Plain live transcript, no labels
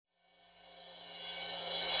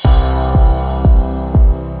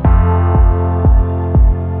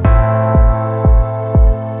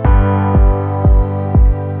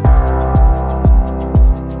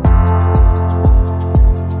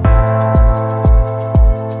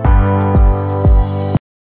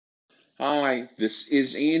This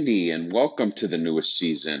is Andy, and welcome to the newest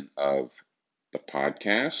season of the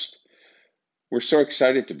podcast. We're so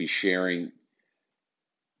excited to be sharing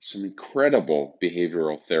some incredible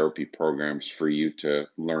behavioral therapy programs for you to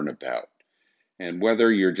learn about. And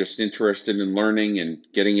whether you're just interested in learning and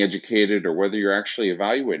getting educated, or whether you're actually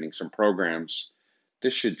evaluating some programs,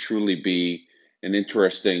 this should truly be an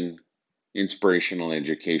interesting, inspirational,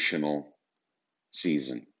 educational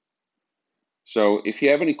season. So if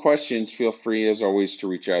you have any questions, feel free as always to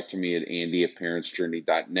reach out to me at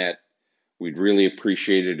andy@parentsjourney.net. We'd really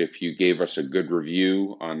appreciate it if you gave us a good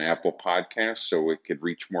review on Apple Podcasts so it could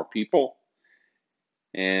reach more people.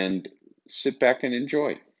 And sit back and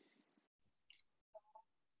enjoy.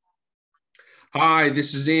 Hi,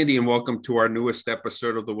 this is Andy, and welcome to our newest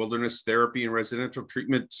episode of the Wilderness Therapy and Residential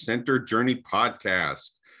Treatment Center Journey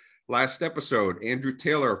podcast. Last episode, Andrew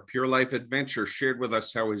Taylor of Pure Life Adventure shared with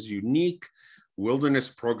us how his unique wilderness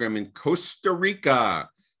program in Costa Rica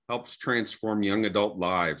helps transform young adult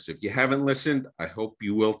lives. If you haven't listened, I hope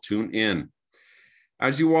you will tune in.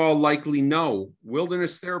 As you all likely know,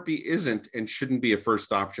 wilderness therapy isn't and shouldn't be a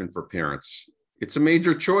first option for parents. It's a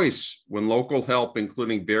major choice when local help,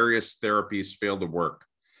 including various therapies, fail to work.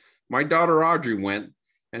 My daughter Audrey went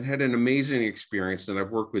and had an amazing experience, and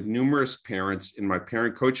I've worked with numerous parents in my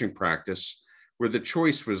parent coaching practice where the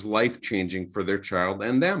choice was life-changing for their child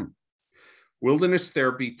and them. Wilderness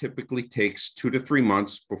therapy typically takes 2 to 3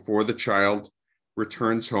 months before the child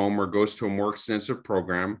returns home or goes to a more extensive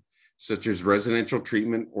program, such as residential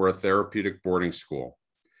treatment or a therapeutic boarding school.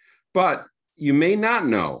 But you may not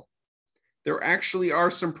know, there actually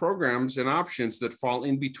are some programs and options that fall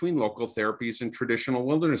in between local therapies and traditional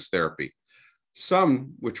wilderness therapy.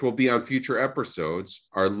 Some, which will be on future episodes,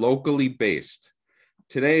 are locally based.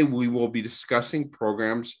 Today, we will be discussing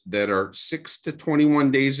programs that are 6 to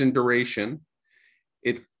 21 days in duration.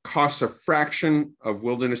 It costs a fraction of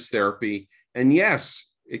wilderness therapy, and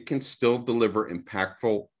yes, it can still deliver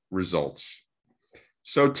impactful results.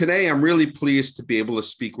 So today, I'm really pleased to be able to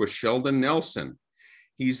speak with Sheldon Nelson.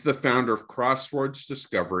 He's the founder of Crossroads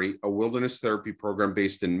Discovery, a wilderness therapy program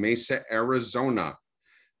based in Mesa, Arizona.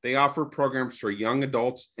 They offer programs for young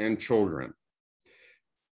adults and children.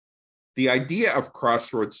 The idea of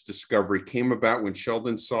Crossroads Discovery came about when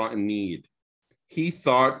Sheldon saw a need. He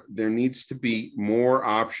thought there needs to be more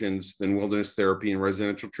options than wilderness therapy and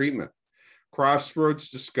residential treatment. Crossroads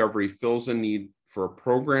Discovery fills a need for a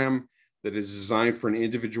program that is designed for an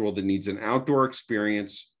individual that needs an outdoor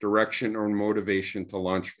experience, direction, or motivation to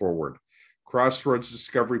launch forward. Crossroads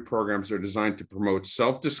Discovery programs are designed to promote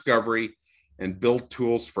self-discovery and build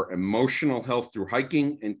tools for emotional health through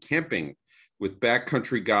hiking and camping with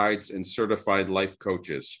backcountry guides and certified life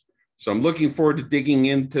coaches. So I'm looking forward to digging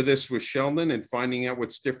into this with Sheldon and finding out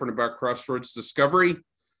what's different about Crossroads Discovery.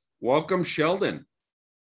 Welcome, Sheldon.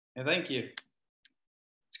 Yeah, thank you.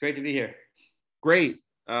 It's great to be here. Great.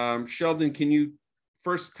 Sheldon, can you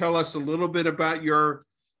first tell us a little bit about your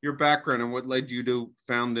background and what led you to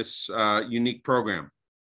found this unique program?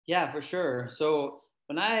 Yeah, for sure. So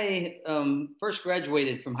when I first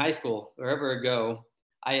graduated from high school, forever ago,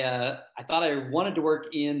 I thought I wanted to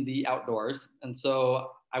work in the outdoors. And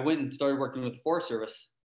so I went and started working with the Forest Service.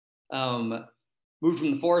 Moved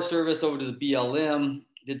from the Forest Service over to the BLM,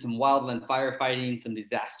 did some wildland firefighting, some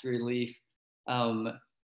disaster relief.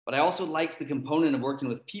 But I also liked the component of working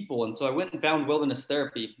with people. And so I went and found wilderness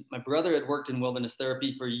therapy. My brother had worked in wilderness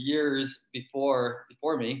therapy for years before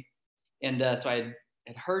me. And so I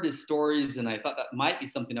had heard his stories, and I thought that might be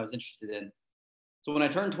something I was interested in. So when I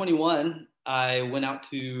turned 21, I went out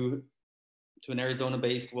to an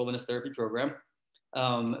Arizona-based wilderness therapy program,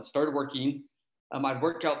 started working. I'd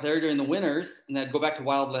work out there during the winters, and I'd go back to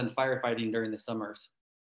wildland firefighting during the summers.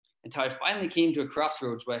 Until I finally came to a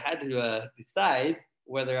crossroads where I had to decide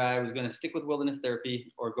whether I was going to stick with wilderness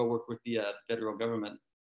therapy or go work with the federal government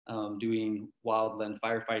doing wildland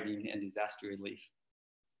firefighting and disaster relief.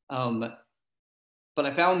 But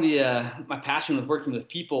I found my passion with working with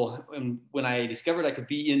people, and when I discovered I could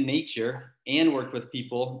be in nature and work with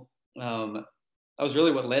people, that was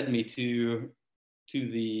really what led me to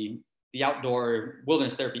the outdoor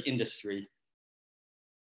wilderness therapy industry.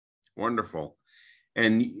 Wonderful.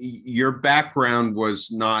 And your background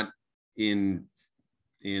was not in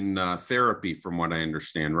therapy, from what I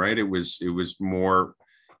understand, right? It was more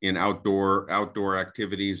in outdoor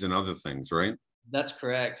activities and other things, right? That's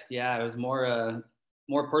correct. Yeah, it was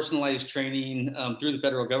more personalized training through the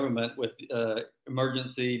federal government with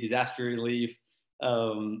emergency, disaster relief,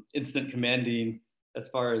 incident commanding, as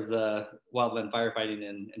far as wildland firefighting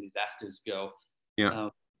and disasters go. Yeah.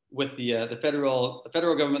 With the federal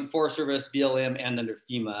government, Forest Service, BLM, and under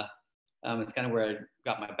FEMA. It's kind of where I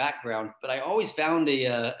got my background, but I always found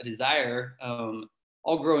a desire.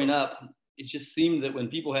 All growing up, it just seemed that when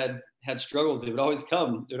people had struggles, they would always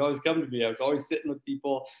come. They would always come to me. I was always sitting with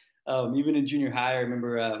people. Even in junior high, I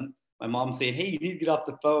remember my mom saying, "Hey, you need to get off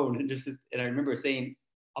the phone." And I remember saying,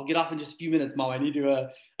 "I'll get off in just a few minutes, Mom. I need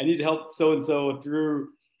to help so and so through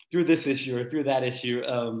this issue or through that issue."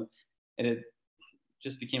 And it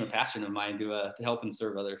just became a passion of mine to help and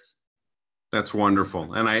serve others. That's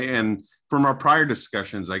wonderful. And from our prior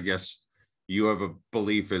discussions, I guess you have a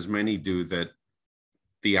belief, as many do, that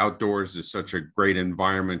the outdoors is such a great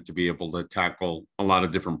environment to be able to tackle a lot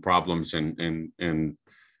of different problems and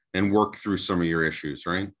work through some of your issues,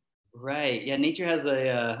 right? Right. Yeah. Nature has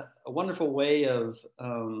a wonderful way of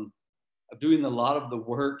doing a lot of the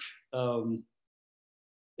work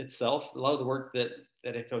itself. A lot of the work that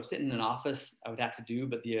if I was sitting in an office, I would have to do,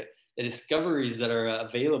 but the discoveries that are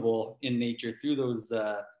available in nature through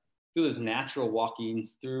those natural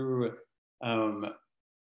walkings, through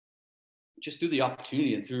just through the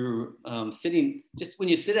opportunity and through sitting, just when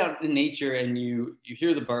you sit out in nature and you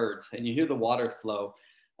hear the birds and you hear the water flow,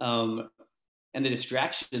 and the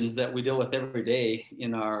distractions that we deal with every day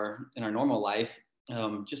in our normal life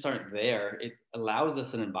just aren't there. It allows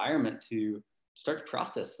us an environment to start to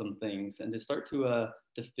process some things and to start to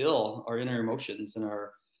feel our inner emotions and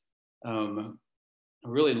our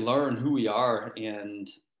really learn who we are and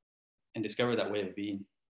discover that way of being.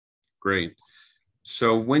 Great.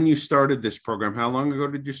 So when you started this program, how long ago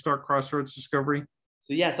did you start Crossroads Discovery?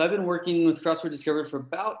 So I've been working with Crossroads Discovery for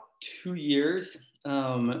about 2 years.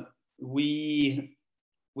 We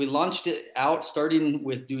launched it out starting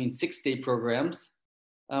with doing 6-day programs.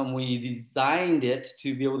 We designed it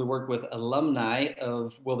to be able to work with alumni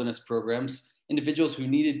of wilderness programs, individuals who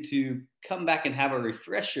needed to come back and have a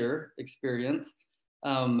refresher experience,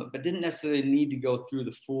 but didn't necessarily need to go through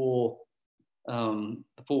the full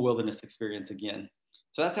wilderness experience again.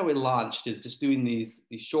 So that's how we launched, is just doing these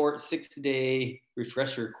short 6-day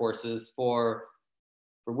refresher courses for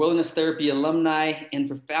wilderness therapy alumni and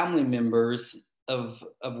for family members of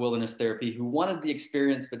wilderness therapy who wanted the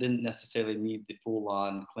experience but didn't necessarily need the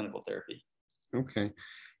full-on clinical therapy. Okay.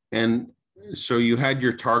 And so you had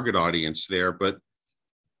your target audience there, but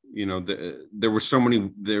there were so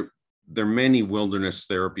many there are many wilderness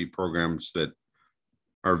therapy programs that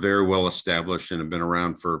are very well established and have been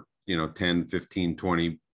around for 10, 15,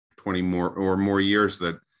 20 more years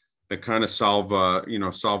that kind of solve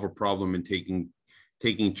a problem in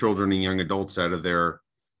taking children and young adults out of their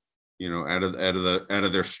out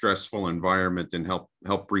of their stressful environment and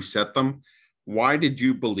help reset them. Why did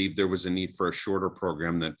you believe there was a need for a shorter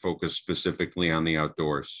program that focused specifically on the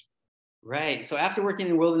outdoors? Right. So after working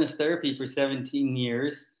in wilderness therapy for 17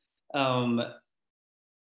 years, I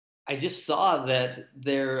just saw that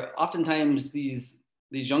there oftentimes these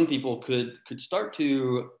young people could start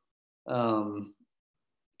to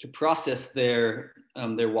process their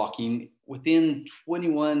walking within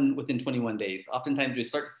 21 days. Oftentimes we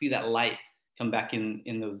start to see that light come back in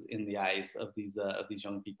the eyes of these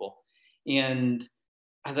young people. And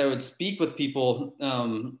as I would speak with people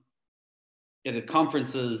at the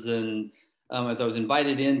conferences and as I was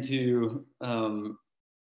invited in to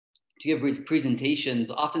give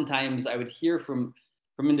presentations, oftentimes I would hear from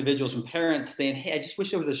individuals, from parents saying, "Hey, I just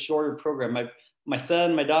wish there was a shorter program. My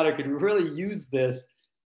son, my daughter could really use this,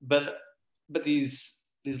 but these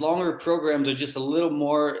longer programs are just a little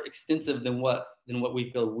more extensive than what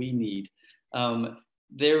we feel we need."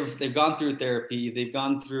 They've gone through therapy, they've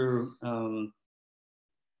gone through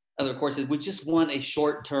other courses. We just want a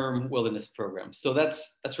short-term wilderness program. So that's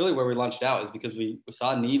really where we launched out, is because we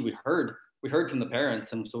saw a need. We heard from the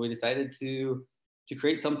parents, and so we decided to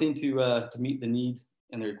create something to meet the need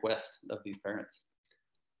and the request of these parents.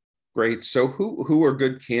 Great. So who are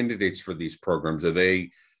good candidates for these programs? Are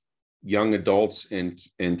they young adults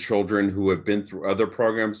and children who have been through other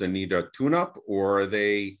programs and need a tune-up, or are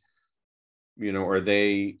they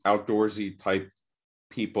outdoorsy type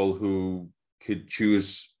people who could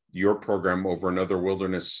choose your program over another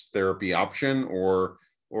wilderness therapy option, or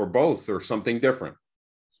both, or something different?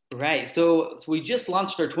 Right. So we just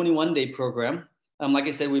launched our 21-day program. Like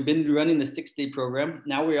I said, we've been running the 6-day program.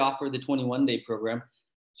 Now we offer the 21-day program.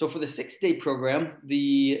 So for the 6-day program,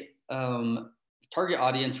 the target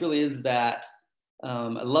audience really is that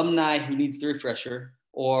alumni who needs the refresher,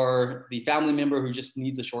 or the family member who just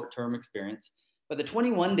needs a short-term experience. But the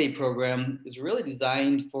 21-day program is really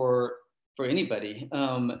designed for anybody.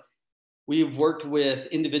 We've worked with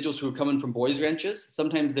individuals who are coming from boys ranches.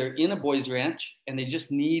 Sometimes they're in a boys ranch and they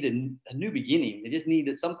just need a new beginning. They just need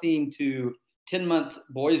something to 10-month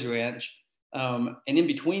boys ranch And in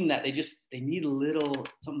between that, they need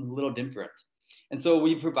something a little different. And so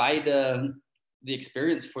we provide the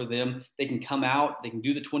experience for them. They can come out, they can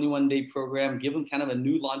do the 21-day program, give them kind of a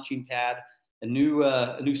new launching pad, a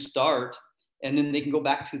new start, and then they can go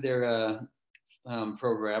back to their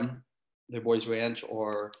program, their Boys Ranch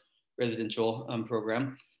or residential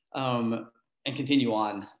program, and continue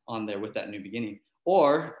on there with that new beginning.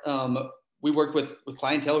 Or we work with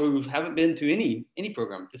clientele who haven't been to any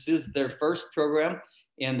program. This is their first program,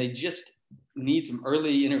 and they just need some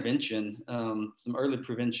early intervention, some early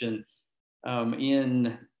prevention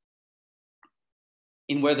in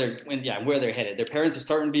where they're headed. Their parents are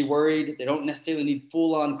starting to be worried. They don't necessarily need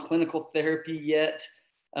full-on clinical therapy yet.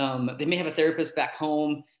 They may have a therapist back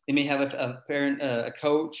home. They may have a parent, a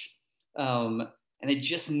coach, and they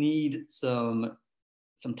just need some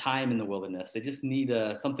time in the wilderness. They just need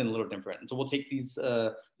something a little different. And so we'll take these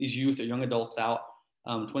youth or young adults out,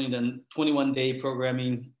 21-day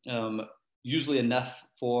programming, usually enough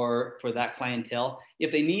for that clientele.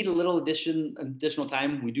 If they need a little additional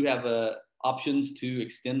time, we do have options to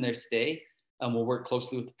extend their stay. We'll work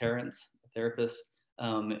closely with the parents, the therapists,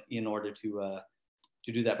 in order to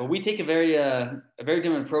do that. But we take a very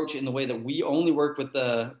different approach in the way that we only work with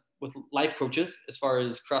life coaches as far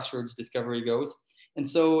as Crossroads Discovery goes. And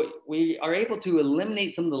so we are able to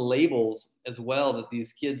eliminate some of the labels as well that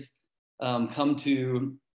these kids come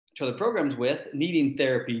to the programs with, needing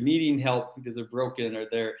therapy, needing help because they're broken or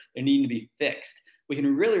they're needing to be fixed. We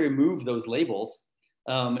can really remove those labels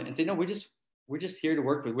and say, no, we're just here to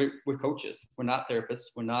work with. We're coaches. We're not therapists.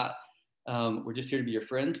 We're just here to be your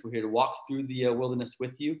friends. We're here to walk through the wilderness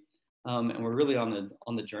with you, and we're really on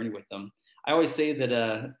the journey with them. I always say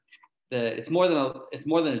that it's more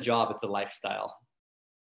than a job. It's a lifestyle.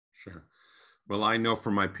 Sure. Well, I know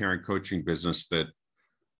from my parent coaching business that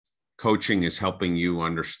coaching is helping you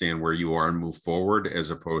understand where you are and move forward,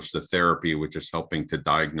 as opposed to therapy, which is helping to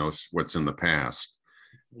diagnose what's in the past.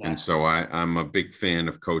 Yeah. And so I'm a big fan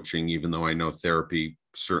of coaching, even though I know therapy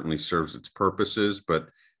certainly serves its purposes. But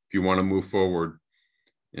if you want to move forward,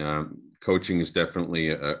 coaching is definitely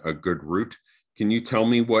a good route. Can you tell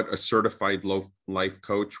me what a certified life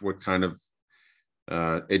coach, what kind of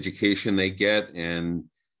education they get and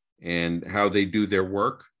how they do their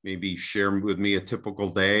work? Maybe share with me a typical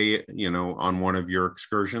day, on one of your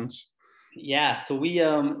excursions. Yeah, so we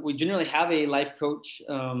generally have a life coach.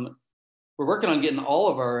 We're working on getting all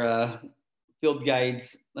of our field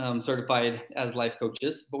guides certified as life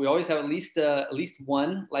coaches, but we always have at least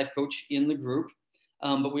one life coach in the group.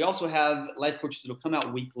 But we also have life coaches that will come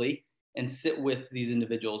out weekly and sit with these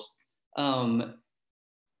individuals.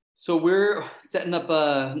 So we're setting up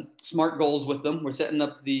SMART goals with them. We're setting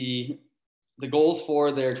up the goals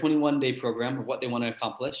for their 21-day program of what they want to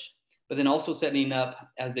accomplish, but then also setting up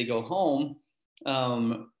as they go home,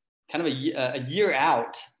 kind of a year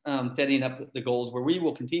out, setting up the goals where we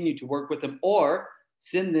will continue to work with them or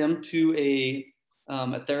send them to a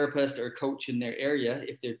therapist or a coach in their area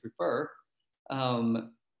if they prefer.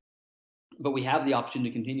 But we have the option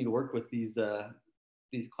to continue to work with these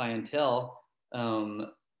clientele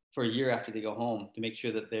for a year after they go home to make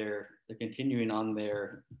sure that they're continuing on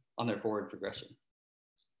their forward progression.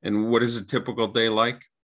 And what is a typical day like?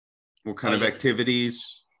 What kind of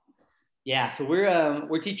activities? Yeah, so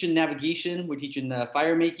we're teaching navigation, we're teaching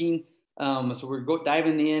fire making. So we're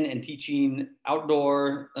diving in and teaching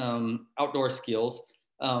outdoor skills.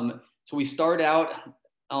 So we start out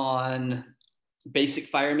on basic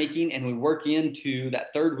fire making, and we work into that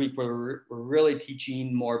third week where we're really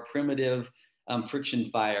teaching more primitive friction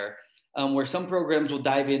fire, where some programs will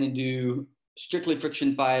dive in and do strictly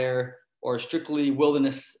friction fire or strictly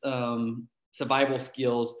wilderness survival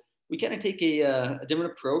skills. We kind of take a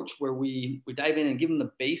different approach where we dive in and give them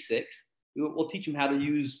the basics. We'll teach them how to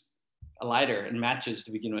use a lighter and matches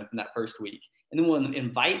to begin with in that first week. And then we'll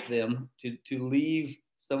invite them to leave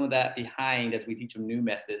some of that behind as we teach them new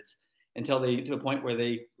methods until they get to a point where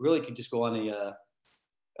they really could just go on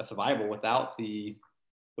a survival without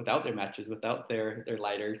their matches, without their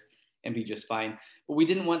lighters, and be just fine. But we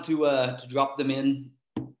didn't want to drop them in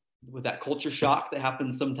with that culture shock that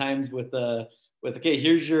happens sometimes with okay,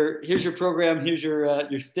 here's your program, here's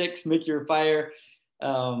your sticks, make your fire,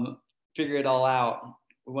 figure it all out.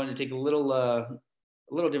 We wanted to take a little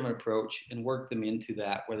different approach and work them into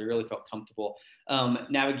that where they really felt comfortable.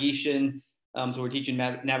 Navigation. So we're teaching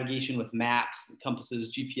navigation with maps,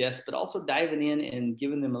 compasses, GPS, but also diving in and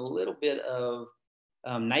giving them a little bit of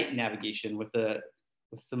night navigation with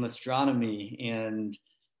some astronomy and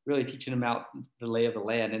really teaching them out the lay of the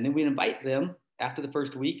land. And then we invite them after the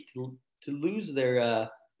first week to lose their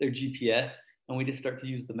GPS, and we just start to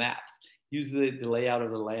use the maps. use the layout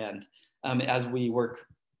of the land as we work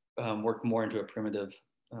more into a primitive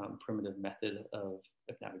method of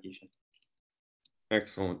navigation.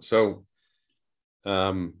 Excellent. So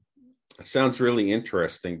it sounds really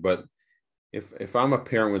interesting, but if I'm a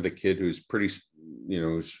parent with a kid who's pretty,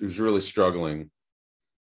 who's really struggling,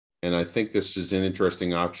 and I think this is an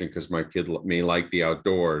interesting option because my kid may like the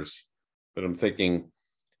outdoors, but I'm thinking,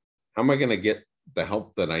 how am I going to get the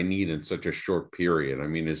help that I need in such a short period? I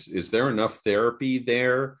mean, is there enough therapy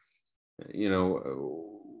there,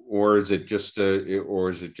 or is it just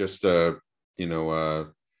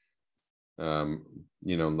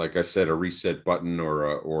like I said, a reset button or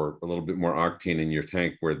a little bit more octane in your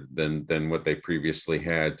tank than what they previously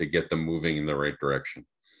had to get them moving in the right direction?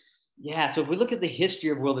 Yeah, so if we look at the history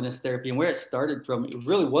of wilderness therapy and where it started from, it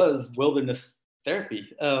really was wilderness therapy.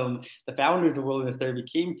 The founders of wilderness therapy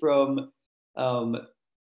came from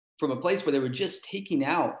a place where they were just taking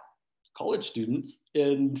out college students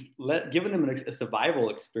and giving them a survival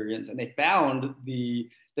experience, and they found the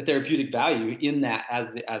therapeutic value in that as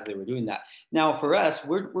they were doing that. Now, for us,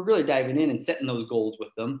 we're really diving in and setting those goals with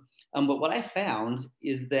them. But what I found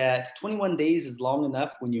is that 21 days is long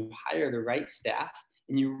enough when you hire the right staff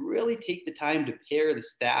and you really take the time to pair the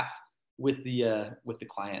staff with the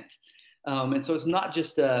client. And so it's not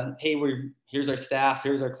just hey, here's our staff,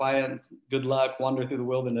 here's our client, good luck, wander through the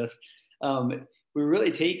wilderness. We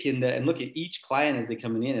really take and look at each client as they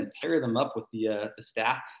come in and pair them up with the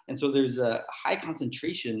staff. And so there's a high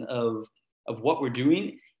concentration of what we're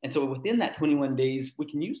doing. And so within that 21 days,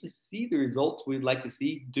 we can usually see the results we'd like to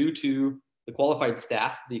see due to the qualified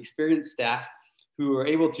staff, the experienced staff who are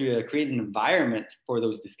able to create an environment for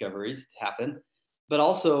those discoveries to happen, but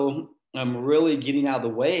also really getting out of the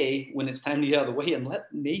way when it's time to get out of the way and let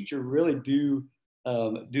nature really do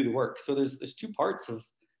the work. So there's two parts of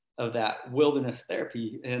that wilderness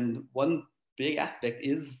therapy, and one big aspect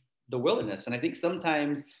is the wilderness. And I think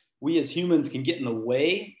sometimes we as humans can get in the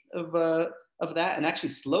way of that and actually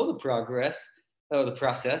slow the progress of the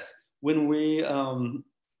process when we're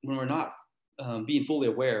not being fully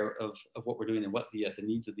aware of what we're doing and what the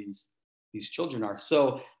needs of these children are.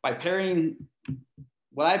 So by pairing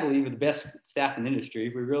what I believe are the best staff in the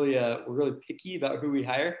industry, we're really picky about who we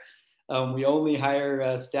hire. We only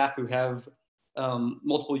hire staff who have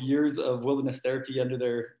multiple years of wilderness therapy under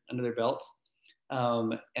their belts,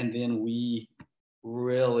 and then we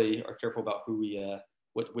really are careful about who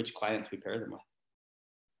which clients we pair them with.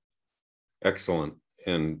 Excellent.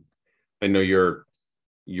 And I know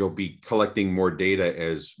you'll be collecting more data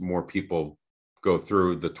as more people go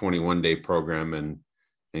through the 21-day program and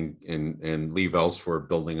leave elsewhere,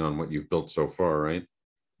 building on what you've built so far, right?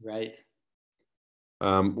 Right.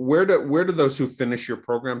 Where do those who finish your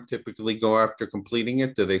program typically go after completing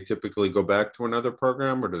it? Do they typically go back to another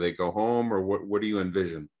program, or do they go home, or what do you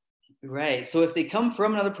envision? Right. So if they come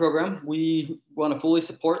from another program, we want to fully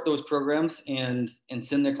support those programs and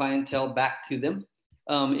send their clientele back to them.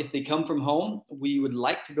 If they come from home, we would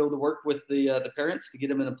like to be able to work with the parents to get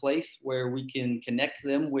them in a place where we can connect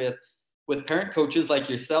them with parent coaches like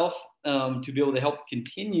yourself to be able to help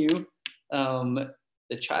continue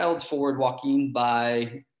the child's forward walking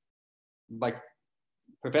by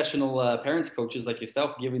professional parents coaches like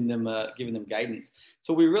yourself, giving them guidance.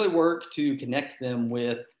 So we really work to connect them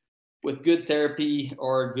with good therapy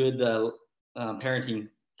or good parenting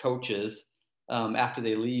coaches after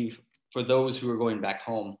they leave, for those who are going back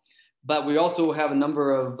home. But we also have a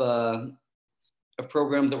number of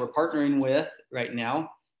programs that we're partnering with right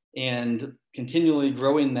now and continually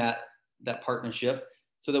growing that partnership,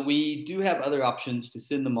 so that we do have other options to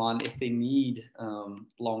send them on if they need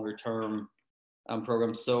longer term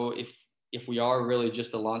programs. So if we are really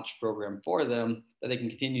just a launch program for them, that they can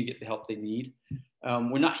continue to get the help they need.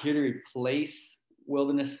 We're not here to replace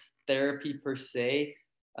wilderness therapy per se,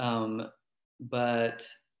 but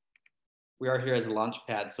we are here as a launch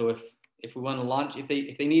pad. So if we want to launch, if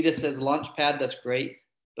they need us as a launch pad, that's great.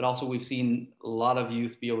 But also we've seen a lot of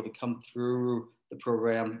youth be able to come through the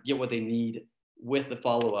program, get what they need with the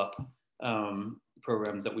follow-up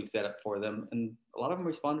programs that we set up for them. And a lot of them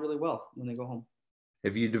respond really well when they go home.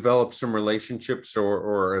 Have you developed some relationships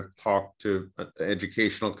or have talked to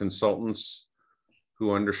educational consultants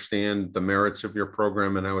who understand the merits of your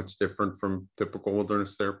program and how it's different from typical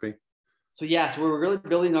wilderness therapy? So we're really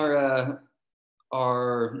building our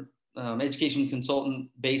education consultant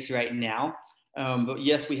base right now. But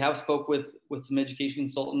yes, we have spoke with some education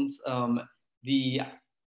consultants.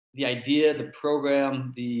 The idea, the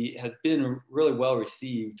program, has been really well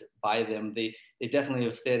received by them. They definitely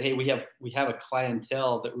have said, hey, we have a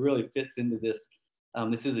clientele that really fits into this.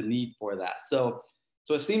 This is a need for that. So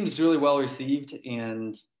So it seems really well received.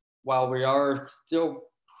 And while we are still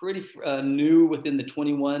pretty new within the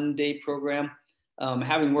 21-day program,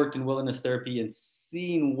 having worked in wilderness therapy and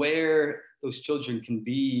seeing where those children can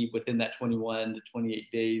be within that 21 to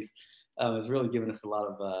 28 days has really given us a lot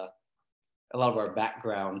of our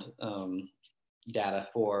background data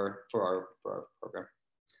for our program.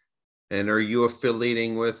 And are you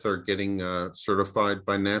affiliating with or getting certified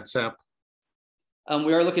by NATSAP?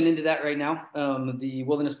 We are looking into that right now. The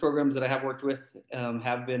wilderness programs that I have worked with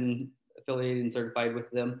have been affiliated and certified with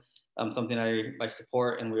them. Something I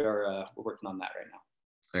support, and we're working on that right now.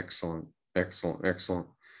 Excellent, excellent, excellent.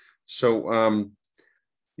 So,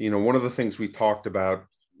 one of the things we talked about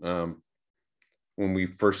when we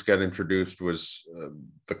first got introduced was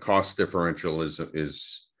the cost differential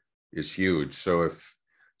is huge. So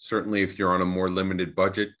certainly if you're on a more limited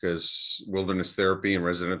budget, because wilderness therapy and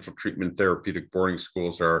residential treatment therapeutic boarding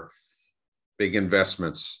schools are big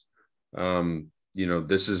investments,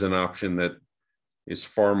 this is an option that is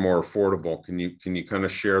far more affordable. Can you kind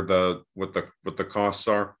of share what the costs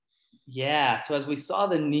are? Yeah. So as we saw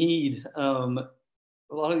the need, a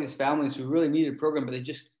lot of these families who really needed a program, but they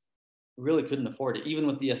just really couldn't afford it. Even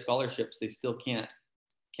with the scholarships, they still can't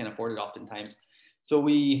afford it oftentimes. So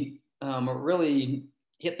we really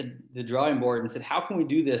hit the drawing board and said, how can we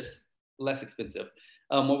do this less expensive?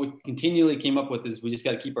 What we continually came up with is we just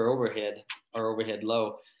got to keep our overhead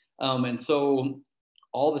low. And so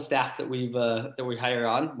all the staff that we hire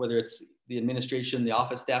on, whether it's the administration, the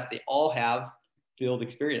office staff, they all have field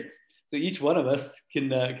experience. So each one of us can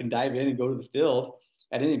dive in and go to the field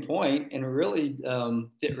at any point and really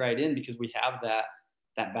fit right in because we have that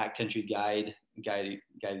backcountry guiding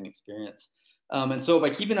experience. And so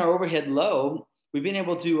by keeping our overhead low, we've been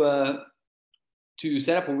able to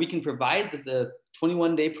set up where we can provide the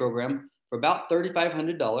 21-day program for about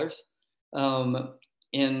 $3,500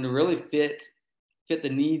 and really fit the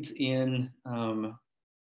needs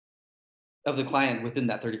of the client within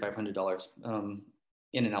that $3,500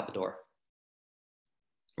 in and out the door.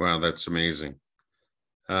 Wow, that's amazing.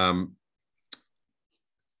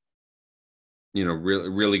 Really,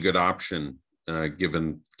 really good option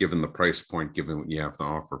given the price point, given what you have to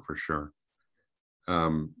offer for sure.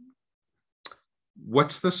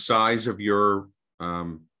 What's the size of your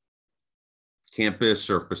campus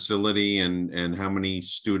or facility, and how many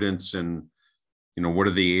students, and what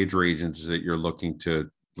are the age ranges that you're looking to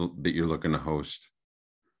host?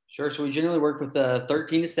 Sure. So we generally work with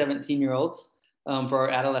 13 to 17-year-olds for our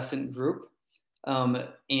adolescent group, and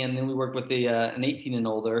then we work with an 18 and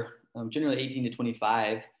older, generally 18 to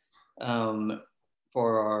 25,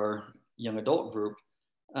 for our young adult group.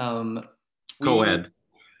 Co-ed.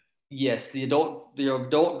 Yes, the adult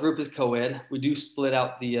group is co-ed. We do split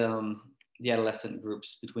out the adolescent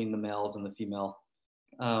groups between the males and the female,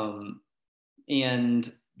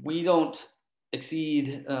 and we don't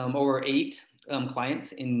exceed over 8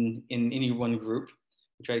 clients in any one group.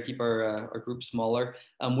 We try to keep our group smaller.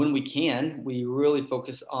 When we can, we really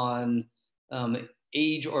focus on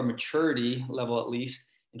age or maturity level at least,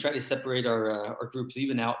 and try to separate our groups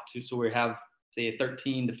even out so we have, say, a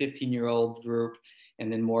 13 to 15-year-old group, and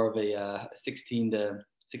then more of a 16 to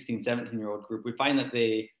 17-year-old group. We find that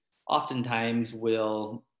they oftentimes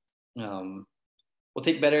will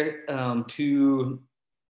take better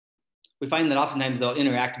we find that oftentimes they'll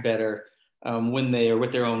interact better when they are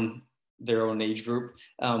with their own age group.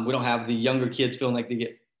 We don't have the younger kids feeling like they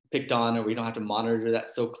get picked on, or we don't have to monitor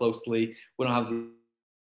that so closely. We don't have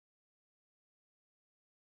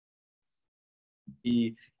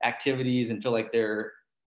the activities and feel like they're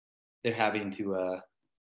having to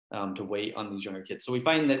wait on these younger kids. So we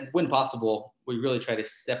find that when possible, we really try to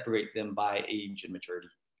separate them by age and maturity.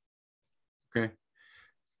 Okay.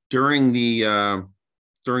 During the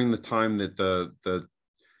time that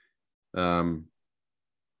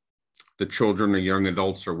the children or young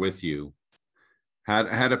adults are with you,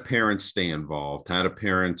 how do parents stay involved? How do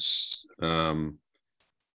parents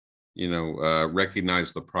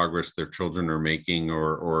recognize the progress their children are making,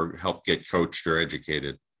 or help get coached or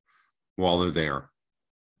educated while they're there?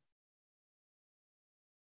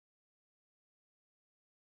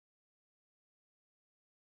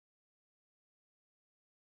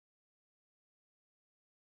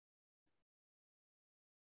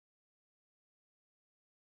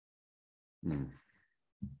 Hmm.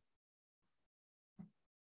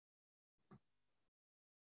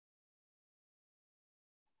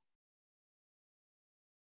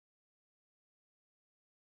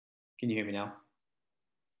 Can you hear me now?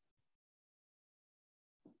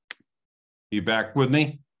 You back with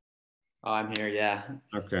me? Oh, I'm here. Yeah.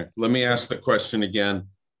 Okay. Let me ask the question again.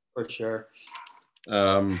 For sure.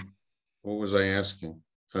 What was I asking?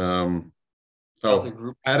 About the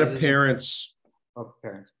group How do sizes? parents Oh,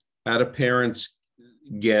 parents. how do parents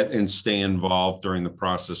get and stay involved during the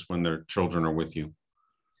process when their children are with you?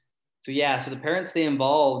 So yeah, so the parents stay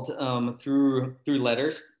involved through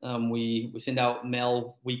letters. We send out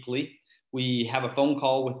mail weekly. We have a phone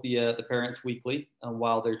call with the parents weekly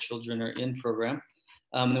while their children are in program.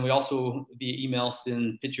 And then we also via email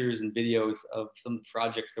send pictures and videos of some of the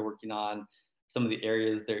projects they're working on, some of the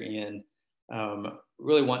areas they're in.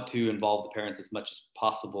 Really want to involve the parents as much as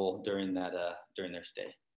possible during their stay.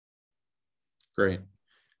 Great.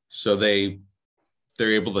 So they're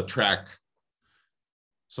able to track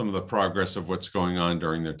some of the progress of what's going on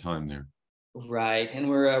during their time there. Right, and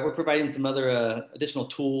we're providing some other additional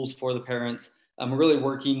tools for the parents. We're really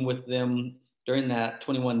working with them during that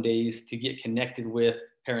 21 days to get connected with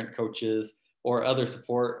parent coaches or other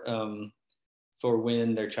support for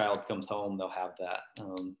when their child comes home. They'll have that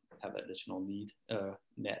additional need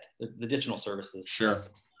met, the additional services. Sure.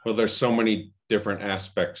 Well, there's so many different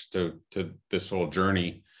aspects to this whole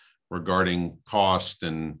journey regarding cost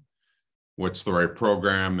and what's the right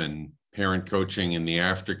program and parent coaching and the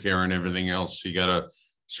aftercare and everything else. You got to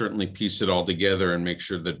certainly piece it all together and make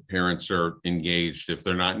sure that parents are engaged. If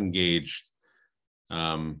they're not engaged,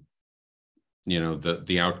 the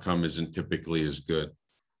outcome isn't typically as good.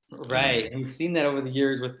 Right. And we've seen that over the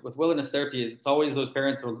years with wilderness therapy. It's always those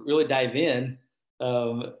parents who really dive in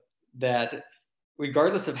that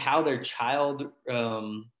regardless of how their child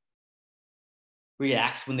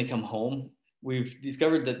reacts when they come home, we've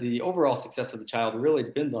discovered that the overall success of the child really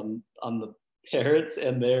depends on the parents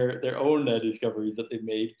and their own discoveries that they've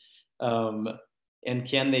made. And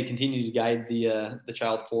can they continue to guide the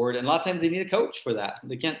child forward? And a lot of times they need a coach for that.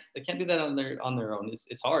 They can't do that on their own.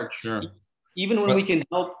 It's hard. Sure. Even when we can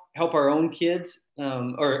help our own kids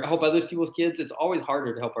or help other people's kids, it's always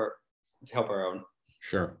harder to help our own.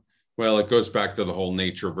 Sure. Well, it goes back to the whole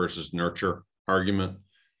nature versus nurture argument.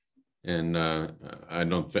 And I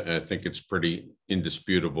think it's pretty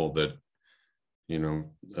indisputable that,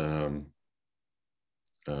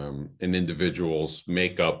 an individual's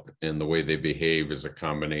makeup and the way they behave is a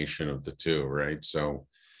combination of the two, right? So,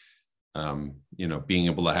 being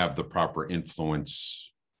able to have the proper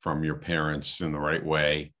influence from your parents in the right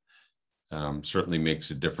way certainly makes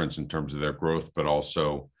a difference in terms of their growth, but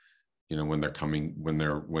also, when they're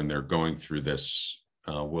going through this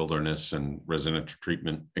wilderness and residential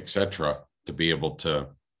treatment, et cetera, to be able to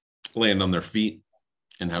land on their feet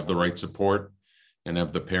and have the right support and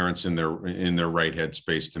have the parents in their right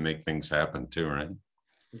headspace to make things happen too, right?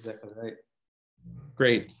 Exactly right.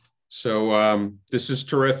 Great. So this is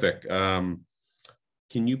terrific. Can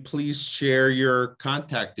you please share your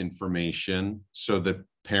contact information so that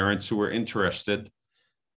parents who are interested,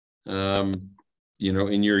 in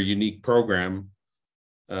your unique program,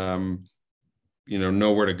 know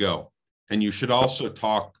where to go? And you should also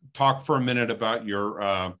talk for a minute about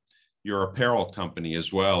your apparel company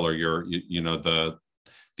as well, or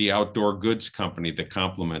the outdoor goods company that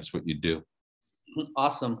complements what you do.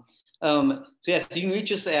 Awesome. So you can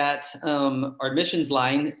reach us at our admissions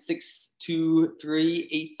line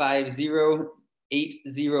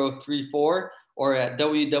 623-850-8034 or at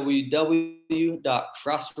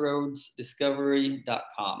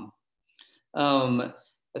www.crossroadsdiscovery.com.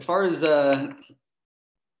 As far as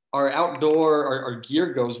our outdoor our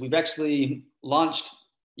gear goes, we've actually launched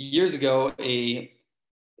years ago a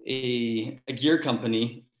gear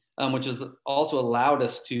company, which has also allowed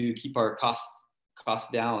us to keep our costs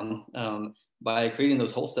down by creating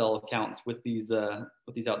those wholesale accounts with these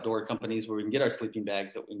outdoor companies where we can get our sleeping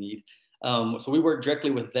bags that we need. So we work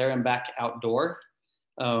directly with There and Back Outdoor,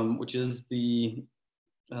 which is the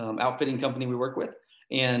outfitting company we work with.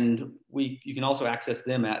 And you can also access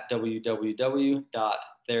them at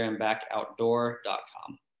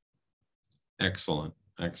www.thereandbackoutdoor.com. Excellent.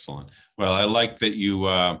 Well, I like that you,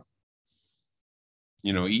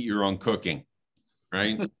 eat your own cooking,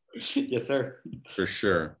 right? Yes, sir. For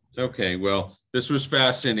sure. Okay. Well, this was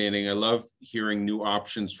fascinating. I love hearing new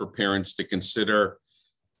options for parents to consider.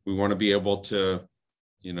 We want to be able to,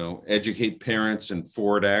 educate parents and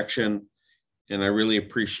forward action. And I really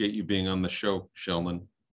appreciate you being on the show, Sheldon.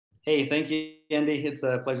 Hey, thank you, Andy. It's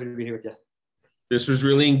a pleasure to be here with you. This was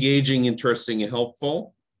really engaging, interesting, and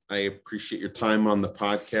helpful. I appreciate your time on the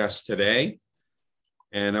podcast today.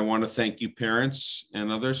 And I want to thank you, parents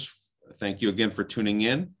and others. Thank you again for tuning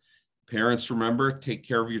in. Parents, remember, take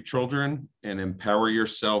care of your children and empower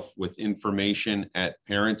yourself with information at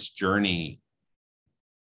Parents Journey.